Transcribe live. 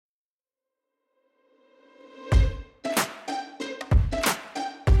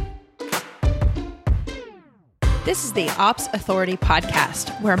This is the Ops Authority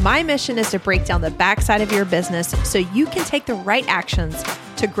Podcast, where my mission is to break down the backside of your business so you can take the right actions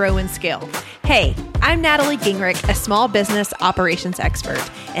to grow and scale. Hey, I'm Natalie Gingrich, a small business operations expert,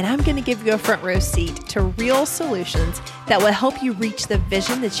 and I'm going to give you a front row seat to real solutions that will help you reach the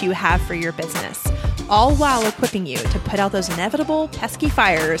vision that you have for your business, all while equipping you to put out those inevitable pesky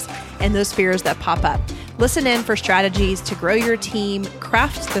fires and those fears that pop up. Listen in for strategies to grow your team,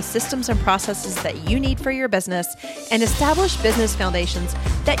 craft the systems and processes that you need for your business, and establish business foundations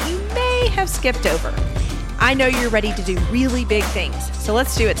that you may have skipped over. I know you're ready to do really big things, so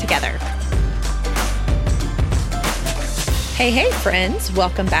let's do it together. Hey, friends.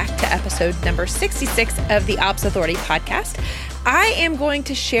 Welcome back to episode number 66 of the Ops Authority Podcast. I am going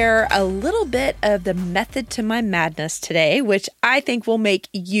to share a little bit of the method to my madness today, which I think will make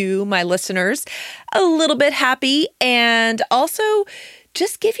you, my listeners, a little bit happy and also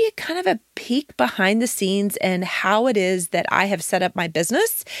just give you kind of a peek behind the scenes and how it is that I have set up my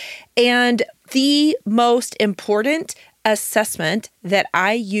business and the most important assessment that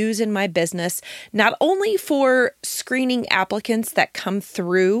I use in my business, not only for screening applicants that come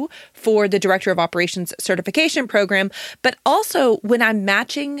through for the Director of Operations certification program, but also when I'm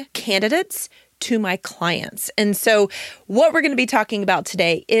matching candidates to my clients. And so what we're going to be talking about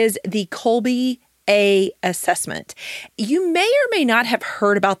today is the Kolbe A assessment. You may or may not have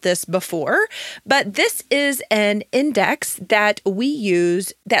heard about this before, but this is an index that we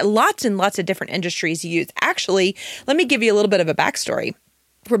use that lots and lots of different industries use. Actually, let me give you a little bit of a backstory.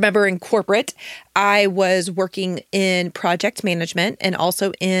 Remember, in corporate, I was working in project management and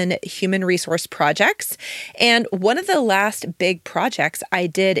also in human resource projects. And one of the last big projects I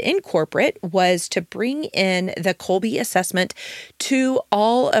did in corporate was to bring in the Kolbe assessment to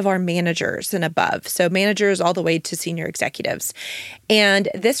all of our managers and above. So managers all the way to senior executives. And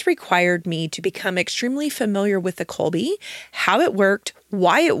this required me to become extremely familiar with the Kolbe, how it worked,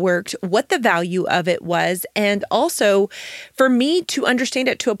 why it worked, what the value of it was, and also for me to understand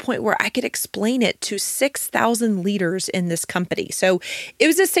it to a point where I could explain it to 6,000 leaders in this company. So it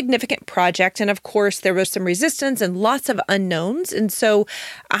was a significant project. And of course, there was some resistance and lots of unknowns. And so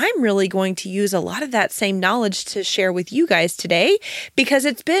I'm really going to use a lot of that same knowledge to share with you guys today, because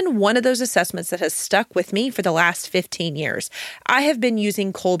it's been one of those assessments that has stuck with me for the last 15 years. I have been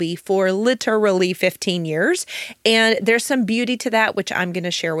using Kolbe for literally 15 years, and there's some beauty to that, which I'm going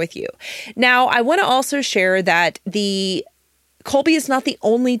to share with you. Now, I want to also share that the Kolbe is not the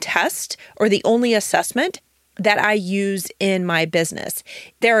only test or the only assessment that I use in my business.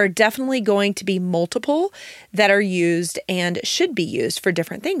 There are definitely going to be multiple that are used and should be used for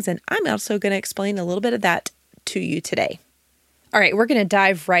different things. And I'm also going to explain a little bit of that to you today. All right, we're going to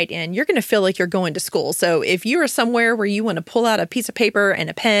dive right in. You're going to feel like you're going to school. So if you are somewhere where you want to pull out a piece of paper and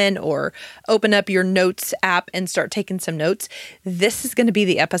a pen or open up your notes app and start taking some notes, this is going to be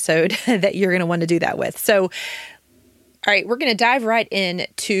the episode that you're going to want to do that with. So all right, we're going to dive right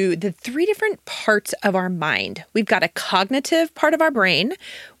into the three different parts of our mind. We've got a cognitive part of our brain,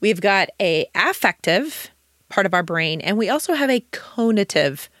 we've got an affective part of our brain, and we also have a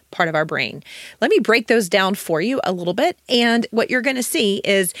cognitive part of our brain. Let me break those down for you a little bit. And what you're going to see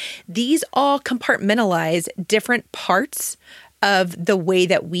is these all compartmentalize different parts of the way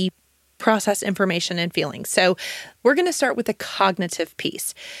that we process information and feelings. So we're going to start with the cognitive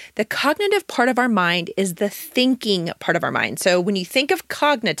piece. The cognitive part of our mind is the thinking part of our mind. So when you think of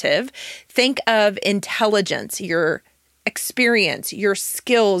cognitive, think of intelligence, your experience, your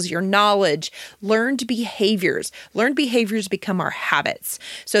skills, your knowledge, learned behaviors. Learned behaviors become our habits.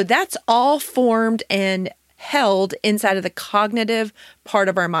 So that's all formed and held inside of the cognitive part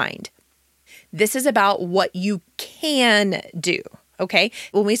of our mind. This is about what you can do. Okay,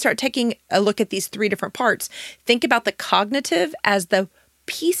 when we start taking a look at these three different parts, think about the cognitive as the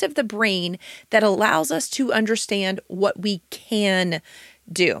piece of the brain that allows us to understand what we can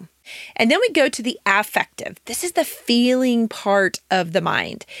do. And then we go to the affective. This is the feeling part of the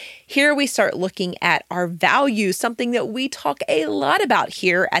mind. Here we start looking at our values, something that we talk a lot about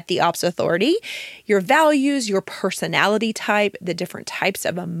here at the Ops Authority. Your values, your personality type, the different types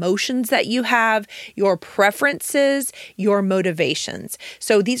of emotions that you have, your preferences, your motivations.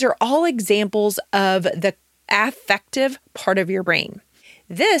 So these are all examples of the affective part of your brain.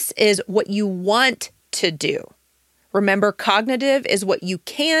 This is what you want to do. Remember, cognitive is what you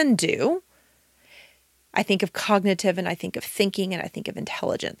can do. I think of cognitive and I think of thinking and I think of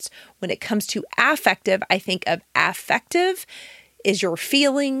intelligence. When it comes to affective, I think of affective is your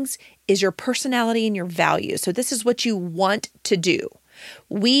feelings, is your personality and your values. So this is what you want to do.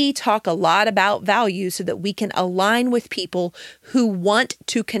 We talk a lot about values so that we can align with people who want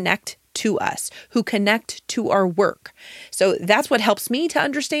to connect to us, who connect to our work. So that's what helps me to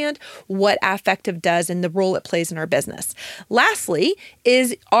understand what affective does and the role it plays in our business. Lastly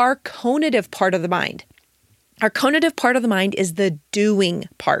is our conative part of the mind. Our conative part of the mind is the doing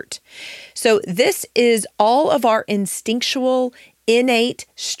part. So this is all of our instinctual, innate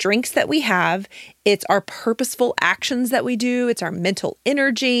strengths that we have. It's our purposeful actions that we do. It's our mental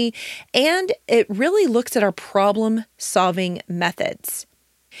energy. And it really looks at our problem-solving methods.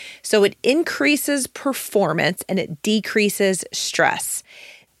 So it increases performance and it decreases stress.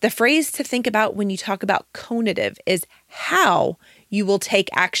 The phrase to think about when you talk about conative is how you will take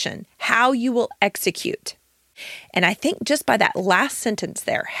action, how you will execute. And I think just by that last sentence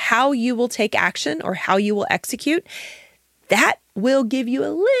there, how you will take action or how you will execute, that will give you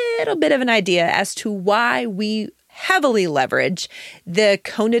a little bit of an idea as to why we heavily leverage the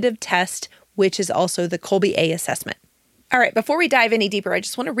conative test, which is also the Kolbe-A assessment. All right, before we dive any deeper, I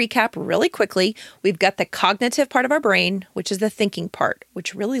just want to recap really quickly. We've got the cognitive part of our brain, which is the thinking part,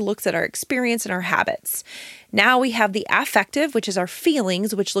 which really looks at our experience and our habits. Now we have the affective, which is our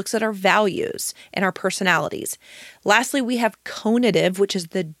feelings, which looks at our values and our personalities. Lastly, we have conative, which is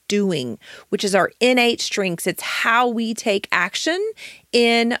the doing, which is our innate strengths. It's how we take action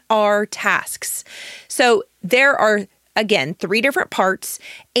in our tasks. So there are, again, 3 different parts.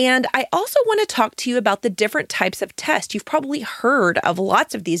 And I also want to talk to you about the different types of tests. You've probably heard of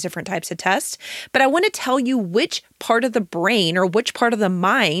lots of these different types of tests, but I want to tell you which part of the brain or which part of the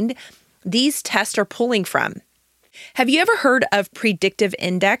mind these tests are pulling from. Have you ever heard of predictive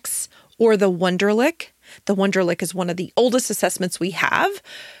index or the Wonderlic? The Wonderlic is one of the oldest assessments we have,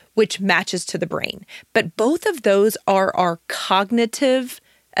 which matches to the brain. But both of those are our cognitive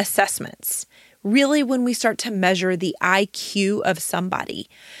assessments. Really, when we start to measure the IQ of somebody.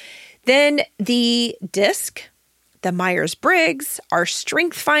 Then the DISC, the Myers-Briggs, our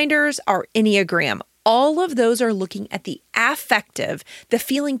Strength Finders, our Enneagram, all of those are looking at the affective, the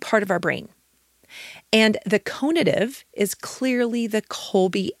feeling part of our brain. And the conative is clearly the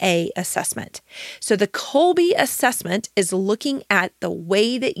Kolbe-A assessment. So the Kolbe assessment is looking at the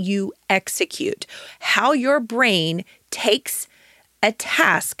way that you execute, how your brain takes a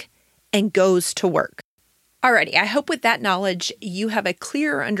task and goes to work. Alrighty, I hope with that knowledge, you have a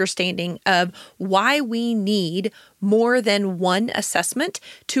clearer understanding of why we need more than one assessment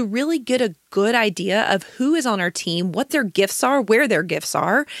to really get a good idea of who is on our team, what their gifts are, where their gifts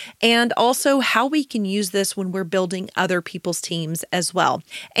are, and also how we can use this when we're building other people's teams as well.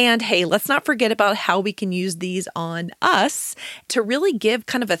 And hey, let's not forget about how we can use these on us to really give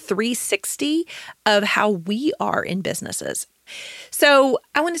kind of a 360 of how we are in businesses. So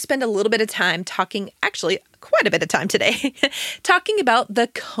I want to spend a little bit of time talking, actually quite a bit of time today, talking about the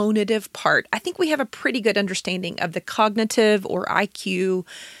conative part. I think we have a pretty good understanding of the cognitive or IQ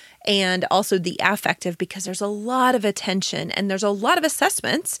and also the affective because there's a lot of attention and there's a lot of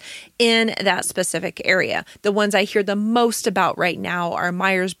assessments in that specific area. The ones I hear the most about right now are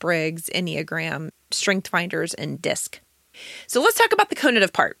Myers-Briggs, Enneagram, Strength Finders, and DISC. So let's talk about the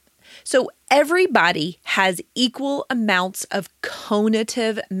conative part. So everybody has equal amounts of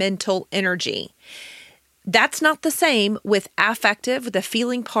conative mental energy. That's not the same with affective, the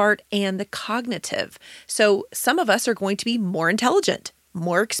feeling part, and the cognitive. So some of us are going to be more intelligent,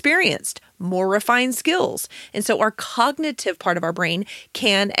 more experienced, more refined skills. And so our cognitive part of our brain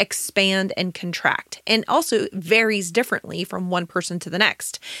can expand and contract and also varies differently from one person to the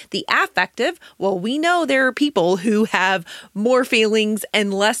next. The affective, well, we know there are people who have more feelings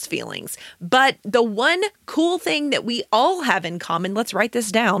and less feelings. But the one cool thing that we all have in common, let's write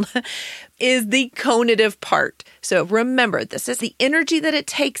this down, is the conative part. So remember, this is the energy that it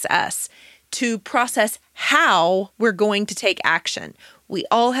takes us to process how we're going to take action. We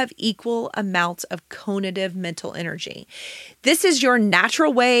all have equal amounts of conative mental energy. This is your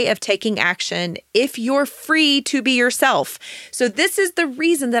natural way of taking action if you're free to be yourself. So this is the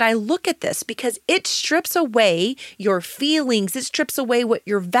reason that I look at this, because it strips away your feelings. It strips away what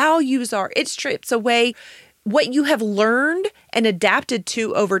your values are. It strips away what you have learned and adapted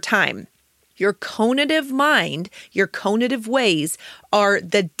to over time. Your conative mind, your conative ways are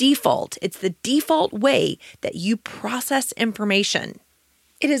the default. It's the default way that you process information.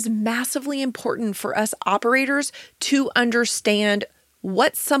 It is massively important for us operators to understand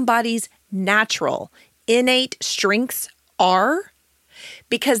what somebody's natural, innate strengths are,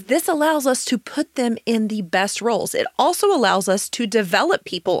 because this allows us to put them in the best roles. It also allows us to develop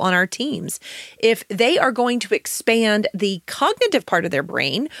people on our teams. If they are going to expand the cognitive part of their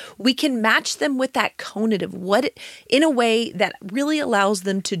brain, we can match them with that conative, in a way that really allows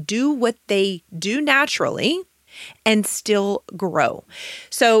them to do what they do naturally and still grow.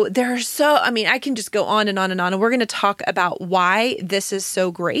 So I can just go on and on and on, and we're going to talk about why this is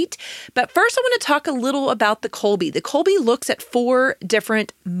so great. But first, I want to talk a little about the Kolbe. The Kolbe looks at 4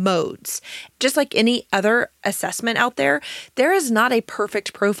 different modes. Just like any other assessment out there, there is not a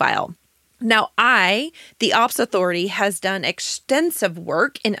perfect profile. Now, the Ops Authority, has done extensive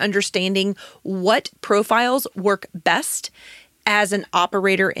work in understanding what profiles work best as an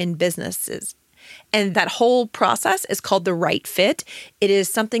operator in businesses. And that whole process is called the right fit. It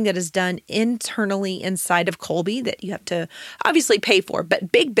is something that is done internally inside of Kolbe that you have to obviously pay for.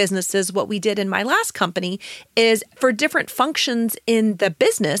 But big businesses, what we did in my last company is for different functions in the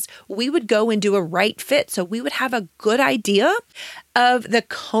business, we would go and do a right fit. So we would have a good idea of the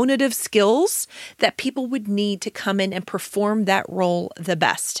cognitive skills that people would need to come in and perform that role the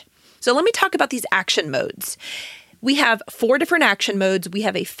best. So let me talk about these action modes. We have 4 different action modes. We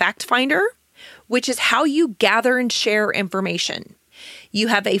have a fact finder, which is how you gather and share information. You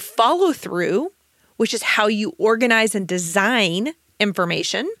have a follow through, which is how you organize and design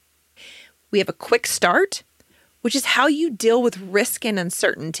information. We have a quick start, which is how you deal with risk and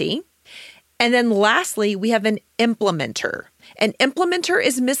uncertainty. And then lastly, we have an implementer. An implementer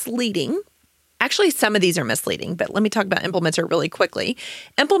is misleading. Actually, some of these are misleading, but let me talk about implementer really quickly.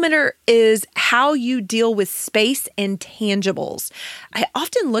 Implementer is how you deal with space and tangibles. I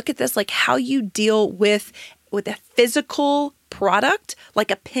often look at this like how you deal with a physical product,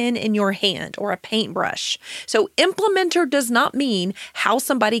 like a pen in your hand or a paintbrush. So implementer does not mean how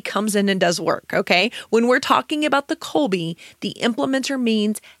somebody comes in and does work, okay? When we're talking about the Kolbe, the implementer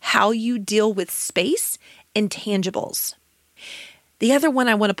means how you deal with space and tangibles. The other one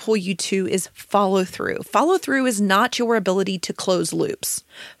I want to pull you to is follow through. Follow through is not your ability to close loops.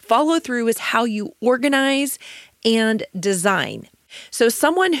 Follow through is how you organize and design. So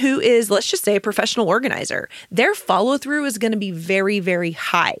someone who is, let's just say, a professional organizer, their follow through is going to be very, very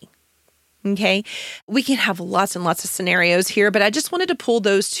high. Okay, we can have lots and lots of scenarios here, but I just wanted to pull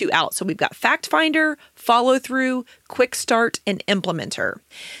those 2 out. So we've got fact finder, follow through, quick start, and implementer.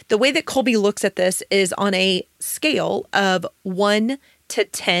 The way that Kolbe looks at this is on a scale of 1 to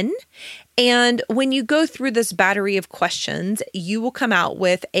 10. And when you go through this battery of questions, you will come out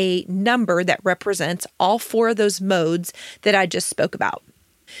with a number that represents all 4 of those modes that I just spoke about.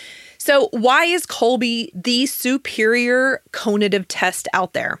 So why is Kolbe the superior cognitive test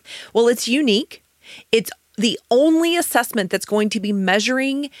out there? Well, it's unique. It's the only assessment that's going to be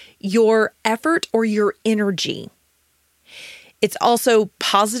measuring your effort or your energy. It's also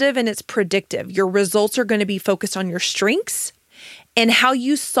positive and it's predictive. Your results are going to be focused on your strengths and how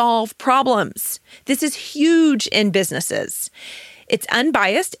you solve problems. This is huge in businesses. It's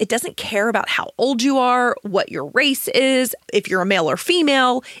unbiased. It doesn't care about how old you are, what your race is, if you're a male or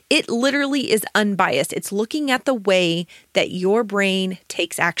female. It literally is unbiased. It's looking at the way that your brain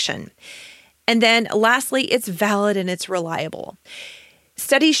takes action. And then lastly, it's valid and it's reliable.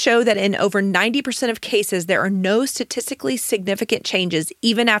 Studies show that in over 90% of cases, there are no statistically significant changes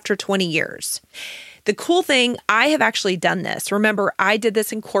even after 20 years. The cool thing, I have actually done this. Remember, I did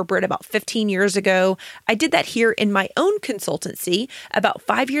this in corporate about 15 years ago. I did that here in my own consultancy about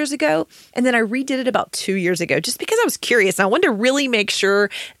 5 years ago. And then I redid it about 2 years ago, just because I was curious. I wanted to really make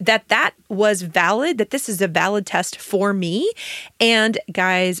sure that that was valid, that this is a valid test for me. And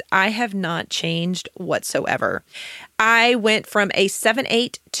guys, I have not changed whatsoever. I went from a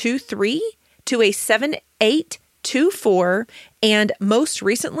 7.823 to a 7.824. And most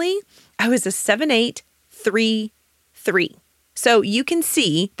recently, I was a 7.833. So you can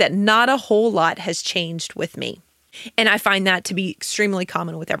see that not a whole lot has changed with me. And I find that to be extremely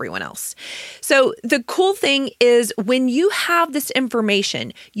common with everyone else. So the cool thing is when you have this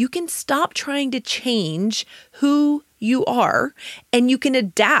information, you can stop trying to change who you are and you can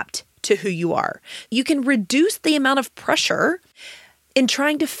adapt to who you are. You can reduce the amount of pressure in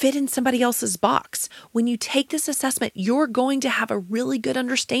trying to fit in somebody else's box. When you take this assessment, you're going to have a really good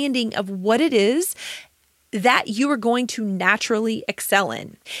understanding of what it is that you are going to naturally excel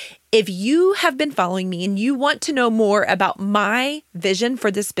in. If you have been following me and you want to know more about my vision for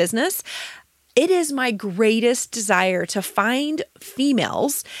this business, it is my greatest desire to find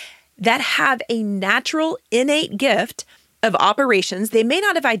females that have a natural innate gift of operations. They may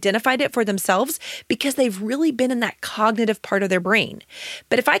not have identified it for themselves because they've really been in that cognitive part of their brain.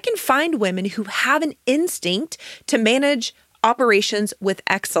 But if I can find women who have an instinct to manage operations with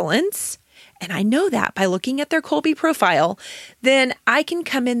excellence, and I know that by looking at their Kolbe profile, then I can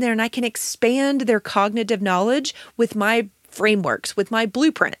come in there and I can expand their cognitive knowledge with my frameworks, with my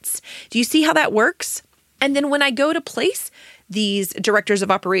blueprints. Do you see how that works? And then when I go to place these directors of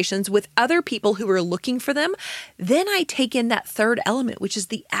operations with other people who are looking for them, then I take in that third element, which is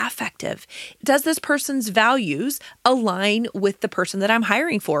the affective. Does this person's values align with the person that I'm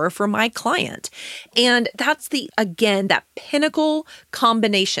hiring for or for my client? And that's again, that pinnacle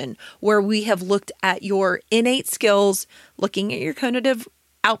combination where we have looked at your innate skills, looking at your cognitive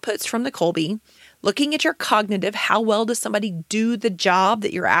outputs from the Kolbe, looking at your cognitive, how well does somebody do the job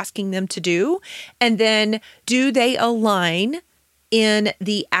that you're asking them to do? And then do they align in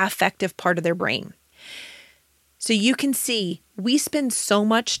the affective part of their brain? So you can see we spend so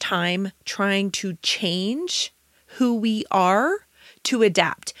much time trying to change who we are to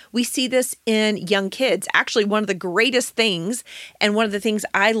adapt. We see this in young kids. Actually, one of the greatest things, and one of the things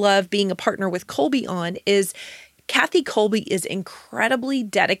I love being a partner with Kolbe on, is Kathy Kolbe is incredibly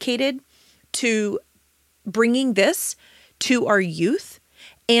dedicated to bringing this to our youth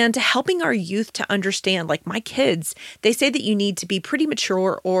and to helping our youth to understand, like my kids, they say that you need to be pretty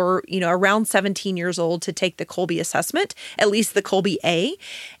mature or, around 17 years old to take the Kolbe assessment, at least the Kolbe A.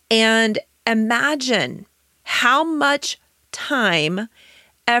 And imagine how much time,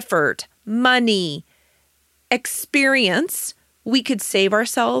 effort, money, experience we could save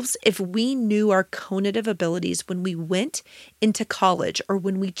ourselves if we knew our cognitive abilities when we went into college or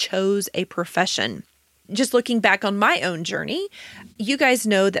when we chose a profession. Just looking back on my own journey, you guys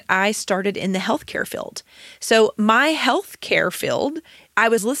know that I started in the healthcare field. So my healthcare field, I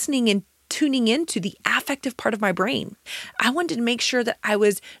was listening and tuning into the affective part of my brain. I wanted to make sure that I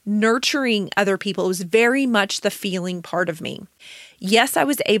was nurturing other people. It was very much the feeling part of me. Yes, I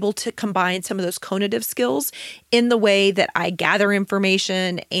was able to combine some of those cognitive skills in the way that I gather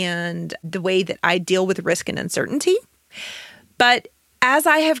information and the way that I deal with risk and uncertainty. But as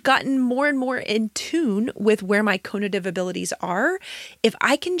I have gotten more and more in tune with where my cognitive abilities are, if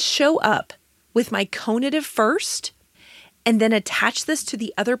I can show up with my cognitive first and then attach this to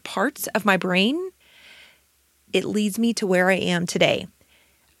the other parts of my brain, it leads me to where I am today.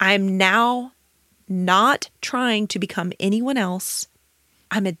 I'm now not trying to become anyone else.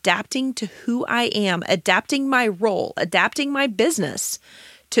 I'm adapting to who I am, adapting my role, adapting my business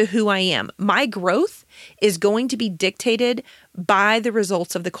to who I am. My growth is going to be dictated by the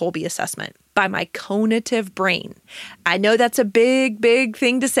results of the Kolbe assessment, by my cognitive brain. I know that's a big, big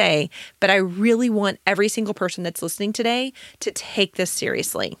thing to say, but I really want every single person that's listening today to take this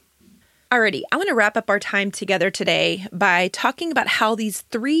seriously. Alrighty, I want to wrap up our time together today by talking about how these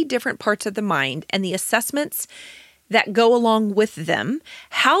 3 different parts of the mind and the assessments that go along with them,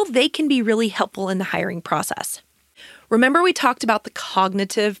 how they can be really helpful in the hiring process. Remember, we talked about the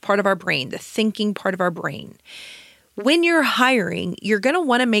cognitive part of our brain, the thinking part of our brain. When you're hiring, you're going to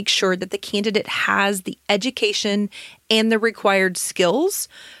want to make sure that the candidate has the education and the required skills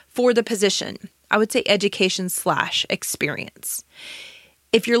for the position. I would say education/experience.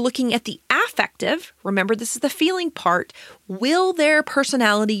 If you're looking at the affective, remember this is the feeling part, will their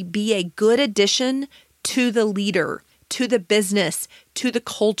personality be a good addition to the leader, to the business, to the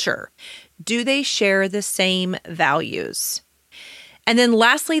culture? Do they share the same values? And then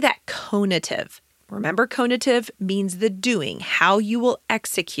lastly, that cognitive. Remember, cognitive means the doing, how you will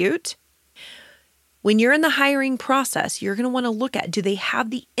execute. When you're in the hiring process, you're going to want to look at, do they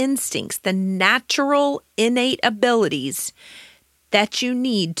have the instincts, the natural innate abilities that you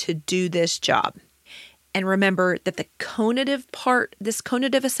need to do this job? And remember that the cognitive part, this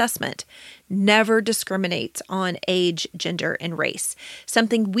cognitive assessment, never discriminates on age, gender, and race.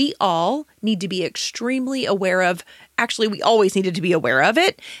 Something we all need to be extremely aware of. Actually, we always needed to be aware of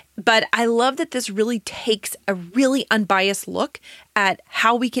it. But I love that this really takes a really unbiased look at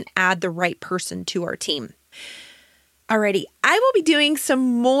how we can add the right person to our team. Alrighty, I will be doing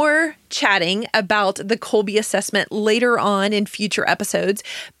some more chatting about the Kolbe assessment later on in future episodes.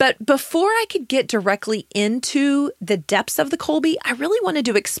 But before I could get directly into the depths of the Kolbe, I really wanted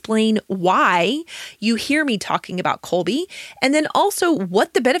to explain why you hear me talking about Kolbe, and then also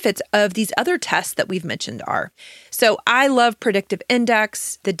what the benefits of these other tests that we've mentioned are. So I love Predictive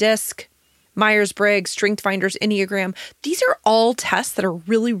Index, the DISC, Myers-Briggs, StrengthsFinders, Enneagram. These are all tests that are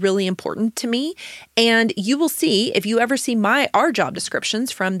really, really important to me. And you will see, if you ever see our job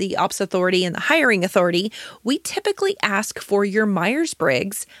descriptions from the Ops Authority and the Hiring Authority, we typically ask for your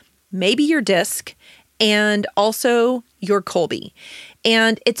Myers-Briggs, maybe your DISC, and also your Kolbe.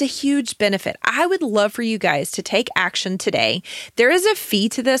 And it's a huge benefit. I would love for you guys to take action today. There is a fee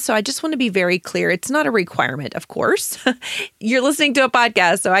to this, so I just want to be very clear. It's not a requirement, of course. You're listening to a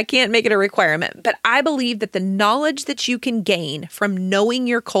podcast, so I can't make it a requirement. But I believe that the knowledge that you can gain from knowing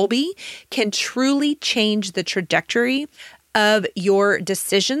your Kolbe can truly change the trajectory of your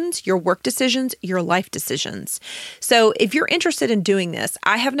decisions, your work decisions, your life decisions. So if you're interested in doing this,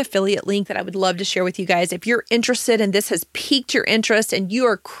 I have an affiliate link that I would love to share with you guys. If you're interested and this has piqued your interest and you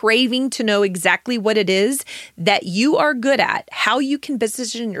are craving to know exactly what it is that you are good at, how you can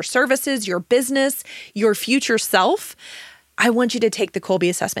position your services, your business, your future self, I want you to take the Kolbe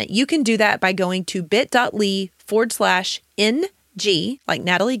assessment. You can do that by going to bit.ly/NG, like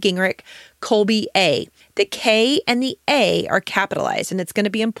Natalie Gingrich, Kolbe A. The K and the A are capitalized, and it's going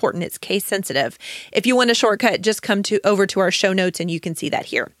to be important. It's case sensitive. If you want a shortcut, just come over to our show notes and you can see that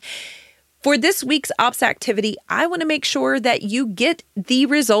here. For this week's ops activity, I want to make sure that you get the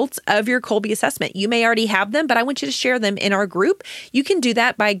results of your Kolbe assessment. You may already have them, but I want you to share them in our group. You can do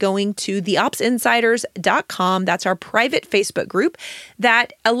that by going to theopsinsiders.com. That's our private Facebook group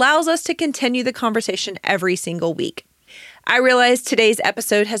that allows us to continue the conversation every single week. I realize today's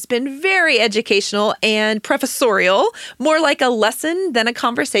episode has been very educational and professorial, more like a lesson than a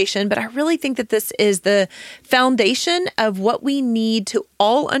conversation, but I really think that this is the foundation of what we need to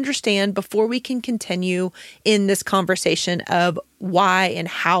all understand before we can continue in this conversation of why and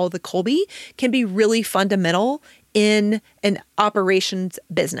how the Kolbe can be really fundamental in an operations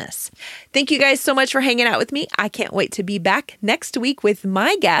business. Thank you guys so much for hanging out with me. I can't wait to be back next week with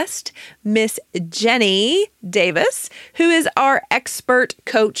my guest, Miss Jenny Davis, who is our expert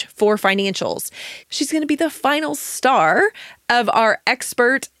coach for financials. She's going to be the final star of our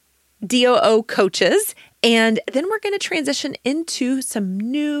expert DOO coaches. And then we're going to transition into some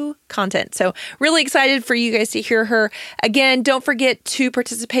new content. So really excited for you guys to hear her. Again, don't forget to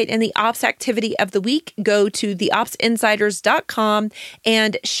participate in the ops activity of the week. Go to theopsinsiders.com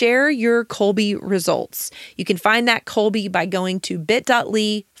and share your Kolbe results. You can find that Kolbe by going to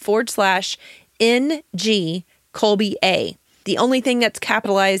bit.ly/NG Kolbe A. The only thing that's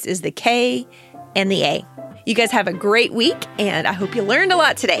capitalized is the K and the A. You guys have a great week, and I hope you learned a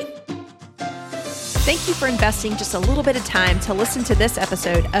lot today. Thank you for investing just a little bit of time to listen to this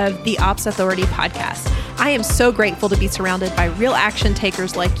episode of the Ops Authority podcast. I am so grateful to be surrounded by real action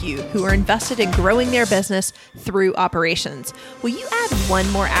takers like you who are invested in growing their business through operations. Will you add one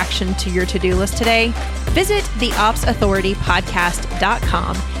more action to your to-do list today? Visit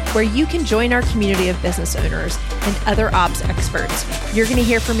theopsauthoritypodcast.com where you can join our community of business owners and other ops experts. You're going to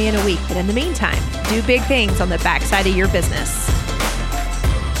hear from me in a week, but in the meantime, do big things on the backside of your business.